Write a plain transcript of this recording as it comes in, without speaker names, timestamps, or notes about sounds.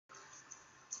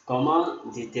Comment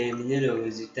déterminer le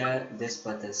résultat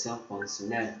d'exploitation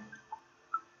fonctionnelle?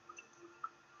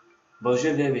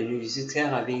 Bonjour, bienvenue. Je suis très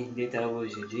ravi d'être avec vous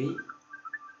aujourd'hui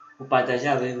pour partager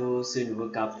avec vous ce nouveau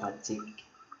cas pratique.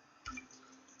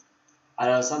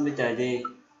 Alors, sans plus tarder,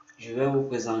 je vais vous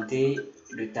présenter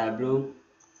le tableau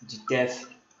du TEF,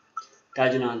 cas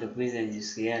d'une entreprise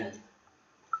industrielle.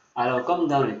 Alors, comme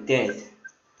dans le TEF,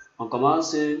 on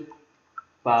commence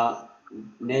par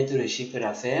mettre le chiffre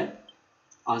d'affaires.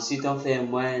 Ensuite, on fait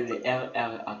moins le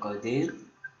RR accordé,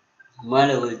 moins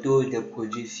le retour des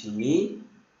produits finis.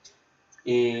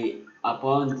 Et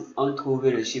après, on trouve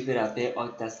le chiffre d'affaires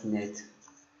hors taxe net.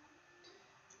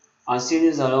 Ensuite,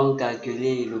 nous allons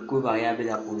calculer le coût variable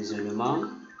d'approvisionnement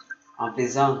en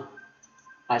faisant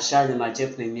achat de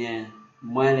matières premières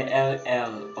moins le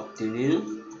RR obtenu,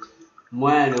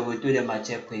 moins le retour des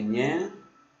matières premières,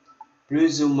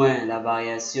 plus ou moins la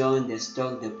variation des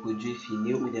stocks de produits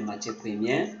finis ou des matières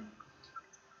premières,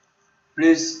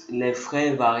 plus les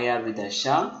frais variables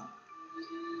d'achat.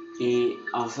 Et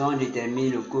enfin, on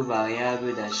détermine le coût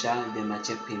variable d'achat des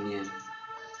matières premières.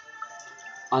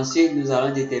 Ensuite, nous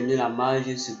allons déterminer la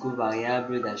marge sur coût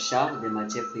variable d'achat des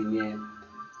matières premières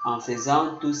en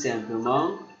faisant tout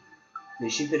simplement le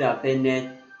chiffre d'affaires net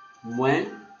moins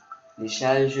les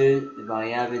charges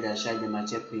variables d'achat des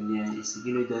matières premières, et ce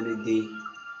qui nous donne D.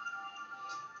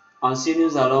 Ensuite,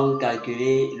 nous allons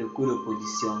calculer le coût de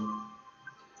production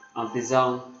en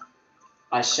faisant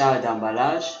achat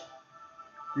d'emballage,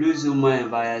 plus ou moins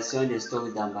variation des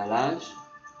stocks d'emballage,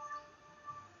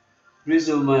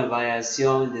 plus ou moins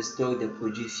variation des stocks de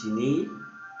produits finis,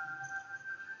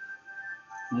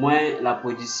 moins la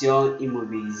production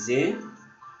immobilisée,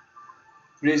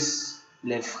 plus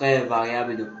les frais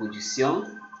variables de production,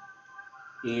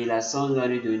 et la somme doit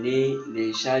nous donner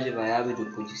les charges variables de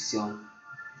production.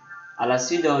 À la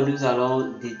suite, nous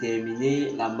allons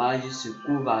déterminer la marge sur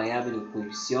coût variable de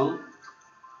production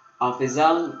en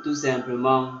faisant tout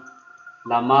simplement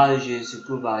la marge sur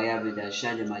coût variable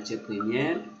d'achat de matières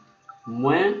premières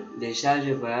moins les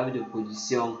charges variables de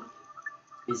production,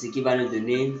 et ce qui va nous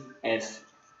donner F.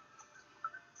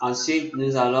 Ensuite,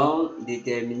 nous allons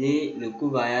déterminer le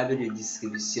coût variable de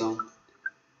distribution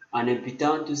en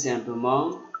imputant tout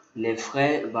simplement les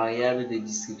frais variables de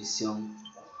distribution.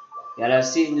 Et à la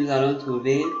suite, nous allons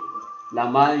trouver la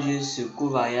marge sur coût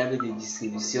variable de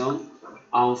distribution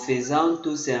en faisant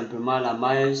tout simplement la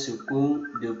marge sur coût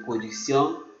de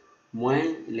production moins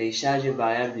les charges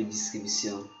variables de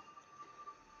distribution.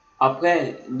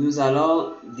 Après, nous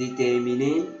allons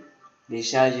déterminer les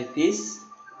charges fixes.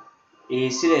 Et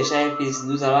sur les charges fixes,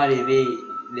 nous allons enlever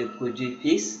les produits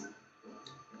fixes.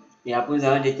 Et après, nous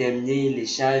allons déterminer les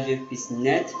charges fixes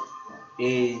nettes.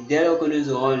 Et dès lors que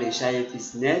nous aurons les charges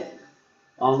fixes nettes,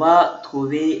 on va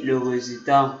trouver le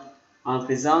résultat en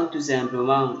faisant tout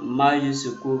simplement marge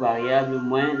sur coût variable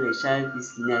moins les charges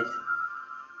fixes nettes.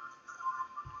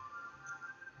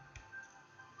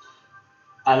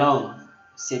 Alors,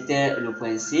 c'était le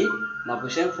principe. La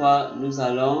prochaine fois, nous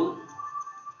allons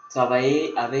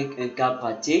travailler avec un cas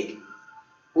pratique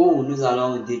où nous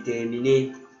allons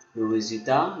déterminer le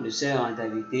résultat, le seuil de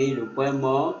rentabilité, le point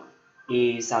mort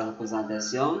et sa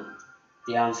représentation,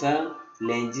 et enfin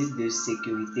l'indice de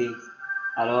sécurité.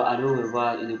 Alors, à nous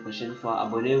revoir une prochaine fois.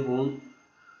 Abonnez-vous